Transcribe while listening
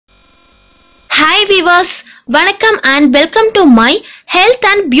Hi viewers, வணக்கம் and welcome to my health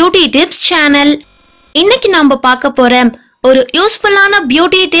and beauty tips channel. இன்னைக்கு நாம பார்க்க போற ஒரு யூஸ்ஃபுல்லான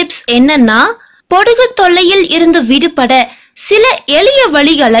பியூட்டி டிப்ஸ் என்னன்னா பொடுகு தொல்லையில் இருந்து விடுபட சில எளிய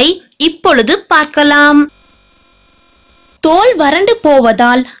வழிகளை இப்பொழுது பார்க்கலாம். தோல் வறண்டு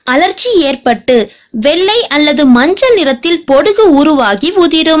போவதால் அலர்ஜி ஏற்பட்டு வெள்ளை அல்லது மஞ்சள் நிறத்தில் பொடுகு உருவாகி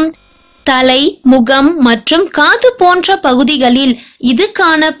உதிரும். தலை, முகம் மற்றும் காது போன்ற பகுதிகளில் இது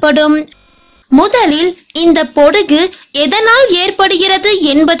காணப்படும். முதலில் இந்த பொடுகு எதனால் ஏற்படுகிறது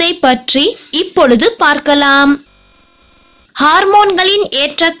என்பதை பற்றி இப்பொழுது பார்க்கலாம். ஹார்மோன்களின்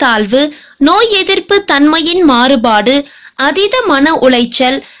ஏற்றத்தாழ்வு, நோய் எதிர்ப்பு தன்மையின் மாறுபாடு, அதீத மன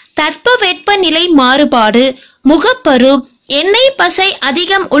உளைச்சல், தட்பவெப்பநிலை மாறுபாடு, முகப்பரு, எண்ணெய் பசை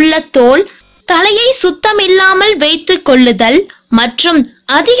அதிகம் உள்ள தோல், தலையை சுத்தமில்லாமல் வைத்துக் கொள்ளுதல் மற்றும்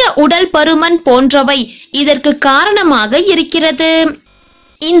அதிக உடல் பருமன் போன்றவை இதற்கு காரணமாக இருக்கிறது.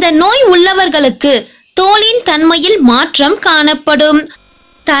 இந்த நோய் உள்ளவர்களுக்கு தோலின் தன்மையில் மாற்றம் காணப்படும்.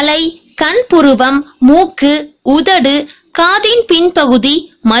 தலை, கண் புருவம், மூக்கு, உதடு, காதின் பின்பகுதி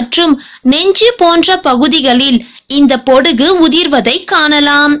மற்றும் நெஞ்சு போன்ற பகுதிகளில் இந்த பொடுகு உதிர்வதை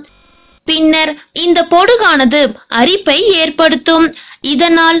காணலாம். பின்னர் இந்த பொடுகானது அரிப்பை ஏற்படுத்தும்.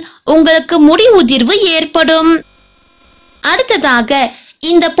 இதனால் உங்களுக்கு முடி உதிர்வு ஏற்படும். அடுத்ததாக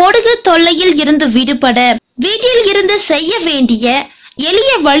இந்த பொடுகு தொல்லையில் இருந்து விடுபட வீட்டில் இருந்து செய்ய வேண்டிய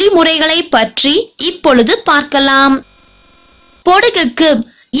எளிய வழிமுறைகளை பற்றி இப்பொழுது பார்க்கலாம். பொடுகுக்கு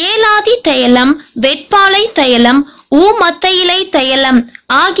ஏலாதி தைலம், வெட்பாலை தைலம், ஊமத்த இலை தைலம்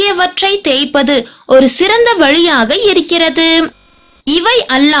ஆகியவற்றை தேய்ப்பது ஒரு சிறந்த வழியாக இருக்கிறது. இவை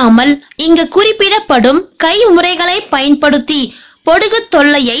அல்லாமல் இங்கு குறிப்பிடப்படும் கைமுறைகளை பயன்படுத்தி பொடுகு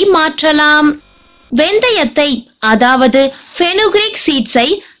தொல்லையை மாற்றலாம். வெந்தயத்தை அதாவது ஃபெனுக்ரிக் சீட்ஸை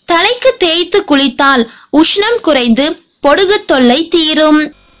தலைக்கு தேய்த்து குளித்தால் உஷ்ணம் குறைந்து பொடுகு தொல்லை தீரும்.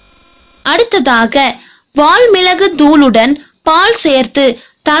 அடுத்ததாக வால்மிளகு தூளுடன் பால் சேர்த்து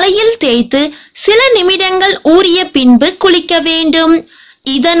தலையில் தேய்த்து சில நிமிடங்கள் ஊறிய பின்பு குளிக்க வேண்டும்.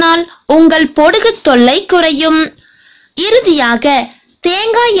 இதனால் உங்கள் பொடுகு தொல்லை குறையும். இறுதியாக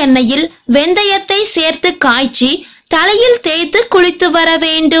தேங்காய் எண்ணெயில் வெந்தயத்தை சேர்த்து காய்ச்சி தலையில் தேய்த்து குளித்து வர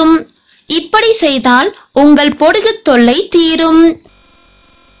வேண்டும். இப்படி செய்தால் உங்கள் பொடுகு தொல்லை தீரும்.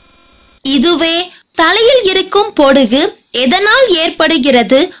 இதுவே தலையில் இருக்கும் பொடுகு எதனால்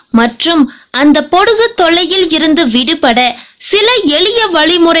ஏற்படுகிறது மற்றும் அந்த பொடுகு தொல்லையில் இருந்து விடுபட சில எளிய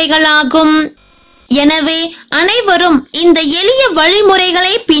வழிமுறைகளாகும். எனவே அனைவரும் இந்த எளிய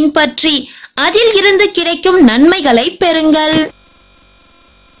வழிமுறைகளை பின்பற்றி அதில் இருந்து கிடைக்கும் நன்மைகளை பெறுங்கள்.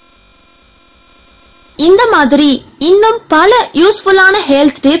 இந்த மாதிரி இன்னும் பல யூஸ்ஃபுல்லான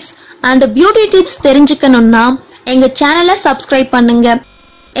health tips and beauty tips தெரிஞ்சுக்கணும்னா எங்க சேனலை சப்ஸ்கிரைப் பண்ணுங்க.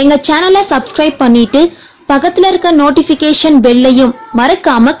 எங்க சேனலை சப்ஸ்கிரைப் பண்ணிட்டு பக்கத்துல இருக்க நோட்டிபிகேஷன் பெல்லையும்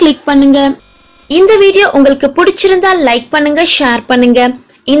மறக்காம கிளிக் பண்ணுங்க. இந்த வீடியோ உங்களுக்கு பிடிச்சிருந்தா லைக் பண்ணுங்க, ஷேர் பண்ணுங்க.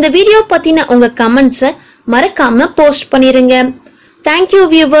 இந்த வீடியோ பத்தின உங்க கமெண்ட்ஸை மறக்காம போஸ்ட் பண்ணிருங்க. Thank you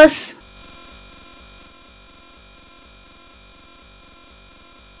viewers.